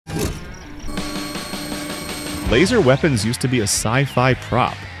Laser weapons used to be a sci-fi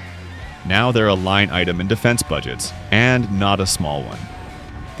prop. Now they're a line item in defense budgets, and not a small one.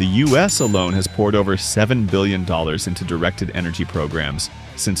 The US alone has poured over $7 billion into directed energy programs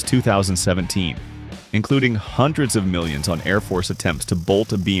since 2017, including hundreds of millions on Air Force attempts to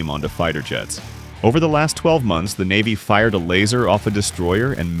bolt a beam onto fighter jets. Over the last 12 months, the Navy fired a laser off a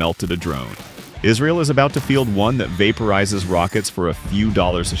destroyer and melted a drone. Israel is about to field one that vaporizes rockets for a few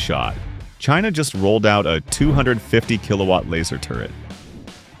dollars a shot. China just rolled out a 250 kilowatt laser turret.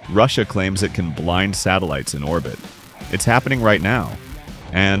 Russia claims it can blind satellites in orbit. It's happening right now.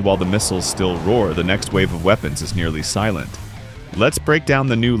 And while the missiles still roar, the next wave of weapons is nearly silent. Let's break down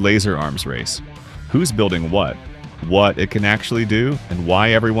the new laser arms race. Who's building what it can actually do, and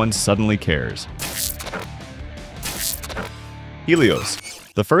why everyone suddenly cares. Helios,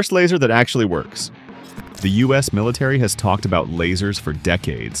 the first laser that actually works. The US military has talked about lasers for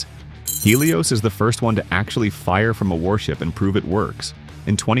decades. Helios is the first one to actually fire from a warship and prove it works.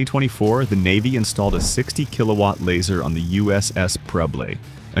 In 2024, the Navy installed a 60 kilowatt laser on the USS Preble,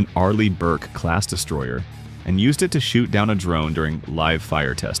 an Arleigh Burke-class destroyer, and used it to shoot down a drone during live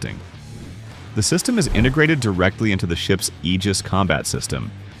fire testing. The system is integrated directly into the ship's Aegis combat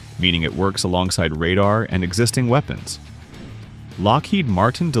system, meaning it works alongside radar and existing weapons. Lockheed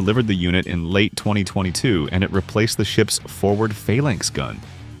Martin delivered the unit in late 2022, and it replaced the ship's forward phalanx gun.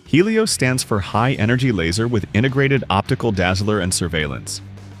 Helios stands for High Energy Laser with Integrated Optical Dazzler and Surveillance.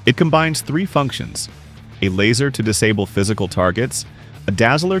 It combines three functions: a laser to disable physical targets, a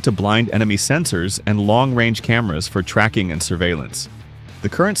dazzler to blind enemy sensors, and long-range cameras for tracking and surveillance. The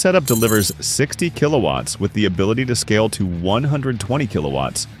current setup delivers 60 kilowatts with the ability to scale to 120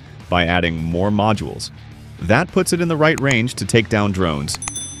 kilowatts by adding more modules. That puts it in the right range to take down drones,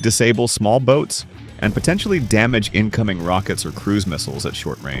 disable small boats, and potentially damage incoming rockets or cruise missiles at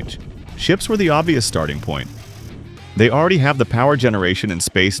short range. Ships were the obvious starting point. They already have the power generation and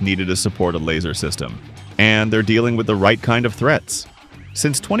space needed to support a laser system, and they're dealing with the right kind of threats.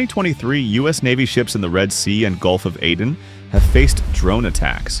 Since 2023, US Navy ships in the Red Sea and Gulf of Aden have faced drone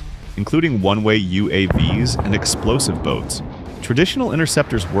attacks, including one-way UAVs and explosive boats. Traditional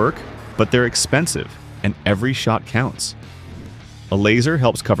interceptors work, but they're expensive, and every shot counts. A laser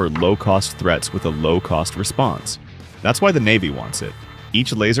helps cover low-cost threats with a low-cost response. That's why the Navy wants it.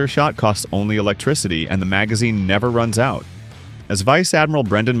 Each laser shot costs only electricity, and the magazine never runs out. As Vice Admiral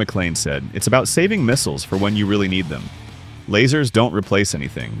Brendan McLean said, it's about saving missiles for when you really need them. Lasers don't replace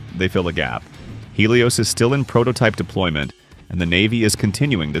anything, they fill a gap. Helios is still in prototype deployment, and the Navy is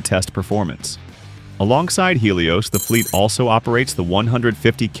continuing to test performance. Alongside Helios, the fleet also operates the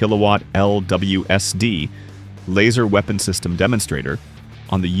 150 kilowatt LWSD Laser Weapon System Demonstrator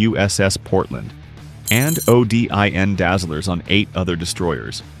on the USS Portland, and ODIN Dazzlers on 8 other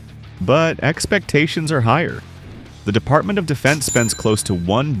destroyers. But expectations are higher. The Department of Defense spends close to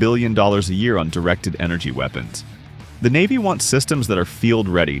 $1 billion a year on directed energy weapons. The Navy wants systems that are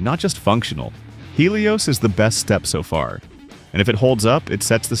field-ready, not just functional. Helios is the best step so far, and if it holds up, it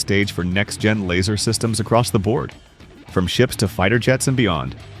sets the stage for next-gen laser systems across the board, from ships to fighter jets and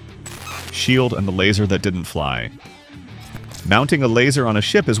beyond. Shield and the laser that didn't fly. Mounting a laser on a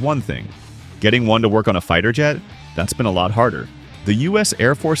ship is one thing. Getting one to work on a fighter jet? That's been a lot harder. The US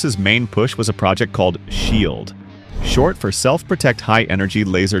Air Force's main push was a project called SHIELD, short for Self-Protect High Energy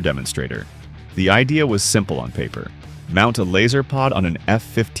Laser Demonstrator. The idea was simple on paper. Mount a laser pod on an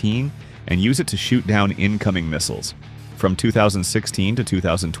F-15 and use it to shoot down incoming missiles. From 2016 to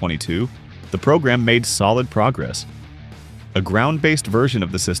 2022, the program made solid progress. A ground-based version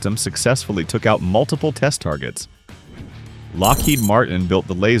of the system successfully took out multiple test targets. Lockheed Martin built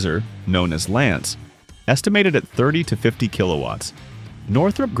the laser, known as Lance, estimated at 30 to 50 kilowatts.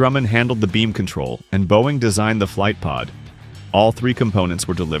 Northrop Grumman handled the beam control, and Boeing designed the flight pod. All 3 components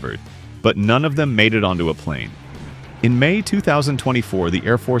were delivered, but none of them made it onto a plane. In May 2024, the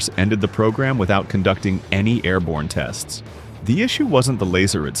Air Force ended the program without conducting any airborne tests. The issue wasn't the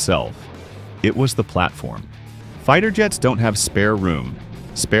laser itself, it was the platform. Fighter jets don't have spare room,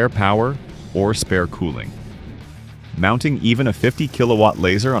 spare power, or spare cooling. Mounting even a 50 kilowatt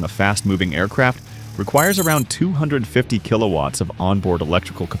laser on a fast-moving aircraft requires around 250 kilowatts of onboard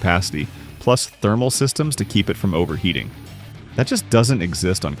electrical capacity, plus thermal systems to keep it from overheating. That just doesn't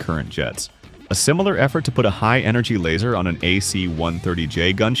exist on current jets. A similar effort to put a high-energy laser on an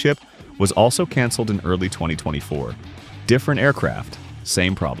AC-130J gunship was also canceled in early 2024. Different aircraft,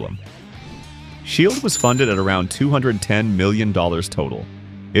 same problem. SHIELD was funded at around $210 million total.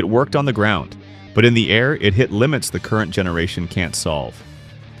 It worked on the ground, but in the air it hit limits the current generation can't solve.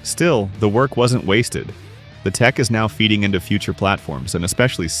 Still, the work wasn't wasted. The tech is now feeding into future platforms, and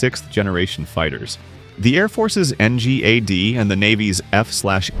especially 6th-generation fighters. The Air Force's NGAD and the Navy's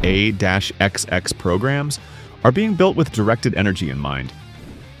F/A-XX programs are being built with directed energy in mind.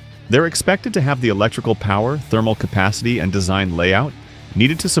 They're expected to have the electrical power, thermal capacity, and design layout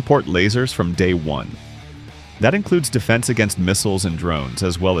needed to support lasers from day one. That includes defense against missiles and drones,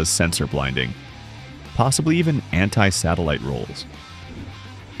 as well as sensor blinding, possibly even anti-satellite roles.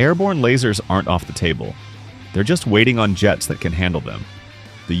 Airborne lasers aren't off the table. They're just waiting on jets that can handle them.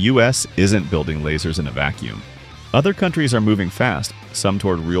 The US isn't building lasers in a vacuum. Other countries are moving fast, some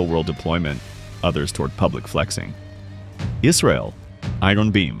toward real-world deployment, others toward public flexing. Israel, Iron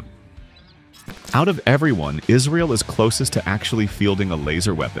Beam. Out of everyone, Israel is closest to actually fielding a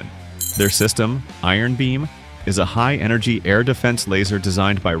laser weapon. Their system, Iron Beam, is a high-energy air defense laser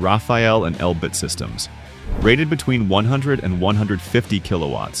designed by Rafael and Elbit Systems, rated between 100 and 150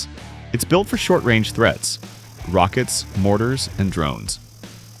 kilowatts. It's built for short-range threats, rockets, mortars, and drones.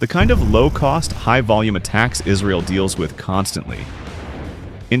 The kind of low-cost, high-volume attacks Israel deals with constantly.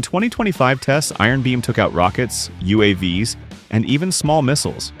 In 2025 tests, Iron Beam took out rockets, UAVs, and even small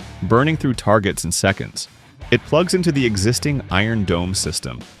missiles, burning through targets in seconds. It plugs into the existing Iron Dome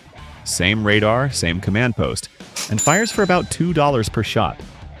system. Same radar, same command post, and fires for about $2 per shot.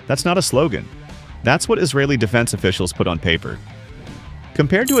 That's not a slogan. That's what Israeli defense officials put on paper.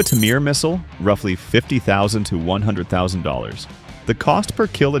 Compared to a Tamir missile, roughly $50,000 to $100,000, the cost per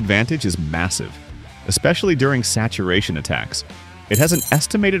kill advantage is massive, especially during saturation attacks. It has an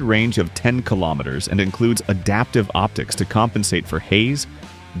estimated range of 10 kilometers and includes adaptive optics to compensate for haze,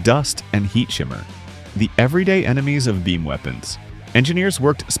 dust, and heat shimmer, the everyday enemies of beam weapons. Engineers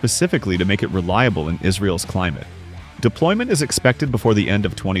worked specifically to make it reliable in Israel's climate. Deployment is expected before the end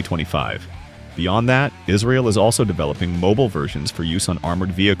of 2025. Beyond that, Israel is also developing mobile versions for use on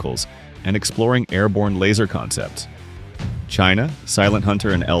armored vehicles and exploring airborne laser concepts. China, Silent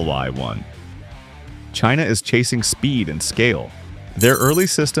Hunter, and LY-1. China is chasing speed and scale. Their early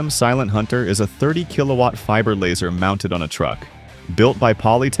system, Silent Hunter, is a 30-kilowatt fiber laser mounted on a truck. Built by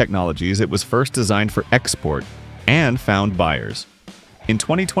Poly Technologies, it was first designed for export and found buyers. In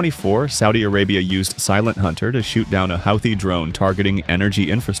 2024, Saudi Arabia used Silent Hunter to shoot down a Houthi drone targeting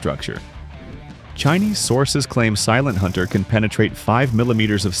energy infrastructure. Chinese sources claim Silent Hunter can penetrate 5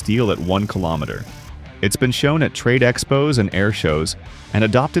 millimeters of steel at 1 kilometer. It's been shown at trade expos and air shows and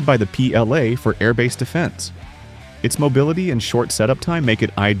adopted by the PLA for air-based defense. Its mobility and short setup time make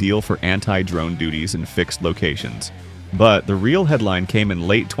it ideal for anti-drone duties in fixed locations. But the real headline came in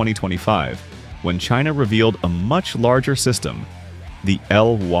late 2025 when China revealed a much larger system, the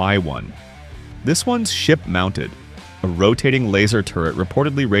LY-1. This one's ship-mounted, a rotating laser turret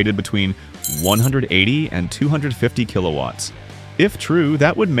reportedly rated between 180 and 250 kilowatts. If true,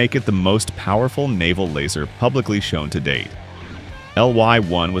 that would make it the most powerful naval laser publicly shown to date.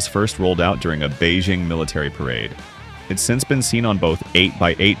 LY-1 was first rolled out during a Beijing military parade. It's since been seen on both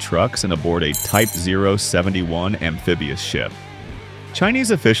 8x8 trucks and aboard a Type 071 amphibious ship. Chinese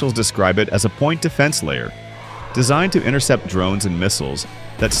officials describe it as a point defense layer, designed to intercept drones and missiles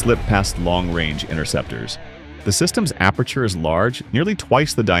that slip past long-range interceptors. The system's aperture is large, nearly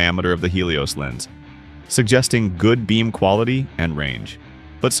twice the diameter of the Helios lens, suggesting good beam quality and range.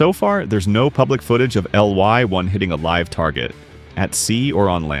 But so far, there's no public footage of LY-1 hitting a live target, at sea or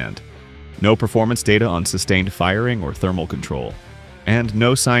on land. No performance data on sustained firing or thermal control. And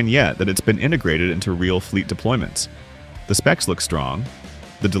no sign yet that it's been integrated into real fleet deployments. The specs look strong,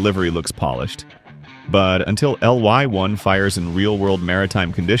 the delivery looks polished, but until LY-1 fires in real-world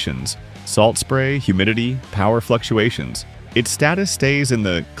maritime conditions, salt spray, humidity, power fluctuations, its status stays in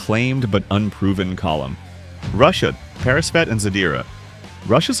the claimed but unproven column. Russia, Peresvet, and Zadira.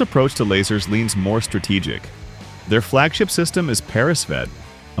 Russia's approach to lasers leans more strategic. Their flagship system is Peresvet,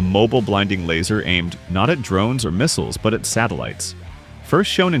 a mobile blinding laser aimed not at drones or missiles but at satellites. First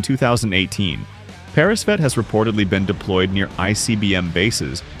shown in 2018, Peresvet has reportedly been deployed near ICBM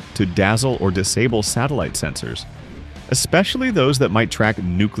bases to dazzle or disable satellite sensors, especially those that might track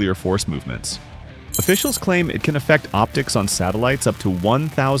nuclear force movements. Officials claim it can affect optics on satellites up to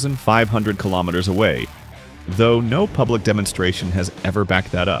 1,500 kilometers away, though no public demonstration has ever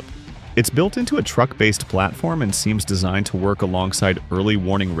backed that up. It's built into a truck-based platform and seems designed to work alongside early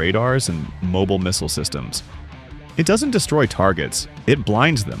warning radars and mobile missile systems. It doesn't destroy targets, it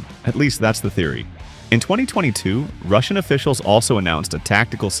blinds them, at least that's the theory. In 2022, Russian officials also announced a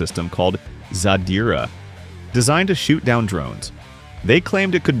tactical system called Zadira, designed to shoot down drones. They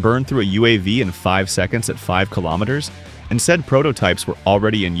claimed it could burn through a UAV in 5 seconds at 5 kilometers, and said prototypes were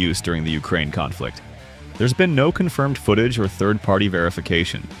already in use during the Ukraine conflict. There's been no confirmed footage or third-party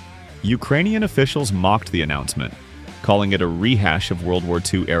verification. Ukrainian officials mocked the announcement, calling it a rehash of World War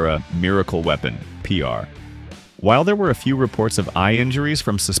II-era miracle weapon, PR. While there were a few reports of eye injuries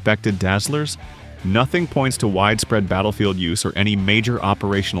from suspected dazzlers, nothing points to widespread battlefield use or any major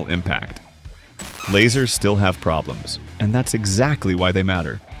operational impact. Lasers still have problems, and that's exactly why they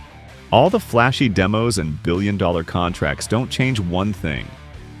matter. All the flashy demos and billion-dollar contracts don't change one thing.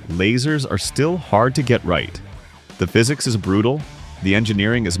 Lasers are still hard to get right. The physics is brutal, the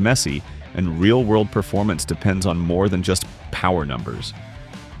engineering is messy, and real-world performance depends on more than just power numbers.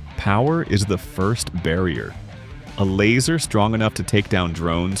 Power is the first barrier. A laser strong enough to take down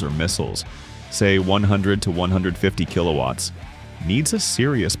drones or missiles, say 100 to 150 kilowatts, needs a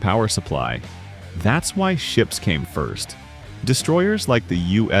serious power supply. That's why ships came first. Destroyers like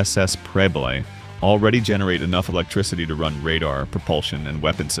the USS Preble already generate enough electricity to run radar, propulsion, and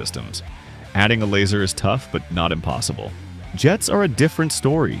weapon systems. Adding a laser is tough, but not impossible. Jets are a different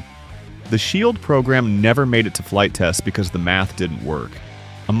story. The SHIELD program never made it to flight tests because the math didn't work.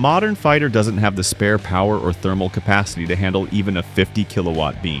 A modern fighter doesn't have the spare power or thermal capacity to handle even a 50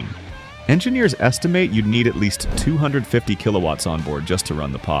 kilowatt beam. Engineers estimate you'd need at least 250 kilowatts on board just to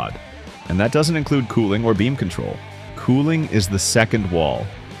run the pod. And that doesn't include cooling or beam control. Cooling is the second wall.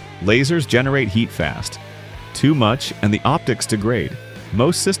 Lasers generate heat fast. Too much, and the optics degrade.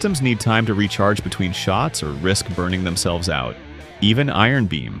 Most systems need time to recharge between shots or risk burning themselves out. Even Iron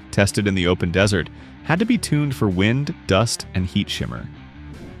Beam, tested in the open desert, had to be tuned for wind, dust, and heat shimmer.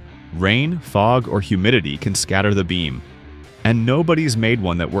 Rain, fog, or humidity can scatter the beam, and nobody's made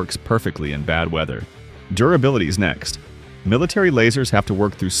one that works perfectly in bad weather. Durability's next. Military lasers have to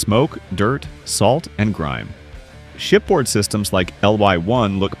work through smoke, dirt, salt, and grime. Shipboard systems like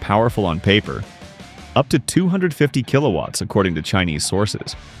LY-1 look powerful on paper, up to 250 kilowatts according to Chinese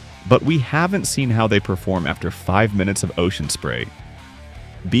sources, but we haven't seen how they perform after 5 minutes of ocean spray.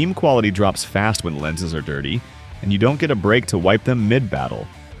 Beam quality drops fast when lenses are dirty, and you don't get a break to wipe them mid-battle.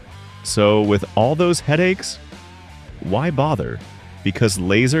 So with all those headaches, why bother? Because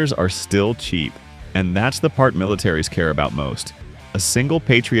lasers are still cheap, and that's the part militaries care about most. A single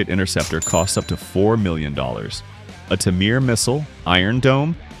Patriot interceptor costs up to $4 million. A Tamir missile, Iron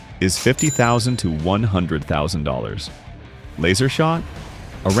Dome, is $50,000 to $100,000. Laser shot?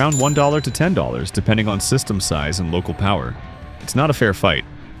 Around $1 to $10, depending on system size and local power. It's not a fair fight.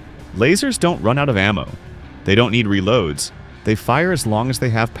 Lasers don't run out of ammo. They don't need reloads. They fire as long as they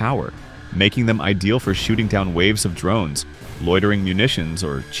have power, making them ideal for shooting down waves of drones, loitering munitions,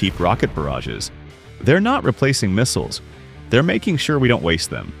 or cheap rocket barrages. They're not replacing missiles. They're making sure we don't waste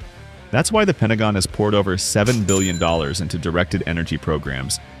them. That's why the Pentagon has poured over $7 billion into directed energy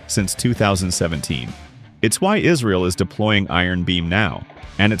programs since 2017. It's why Israel is deploying Iron Beam now,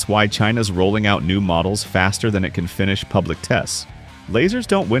 and it's why China's rolling out new models faster than it can finish public tests. Lasers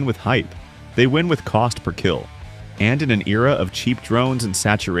don't win with hype. They win with cost per kill. And in an era of cheap drones and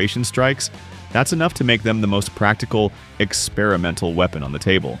saturation strikes, that's enough to make them the most practical, experimental weapon on the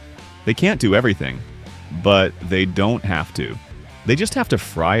table. They can't do everything, but they don't have to. They just have to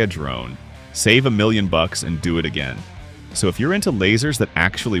fry a drone, save $1 million, and do it again. So if you're into lasers that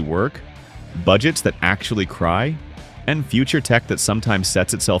actually work, budgets that actually cry, and future tech that sometimes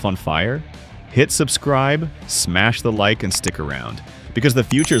sets itself on fire, hit subscribe, smash the like, and stick around, because the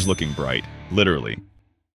future's looking bright, literally.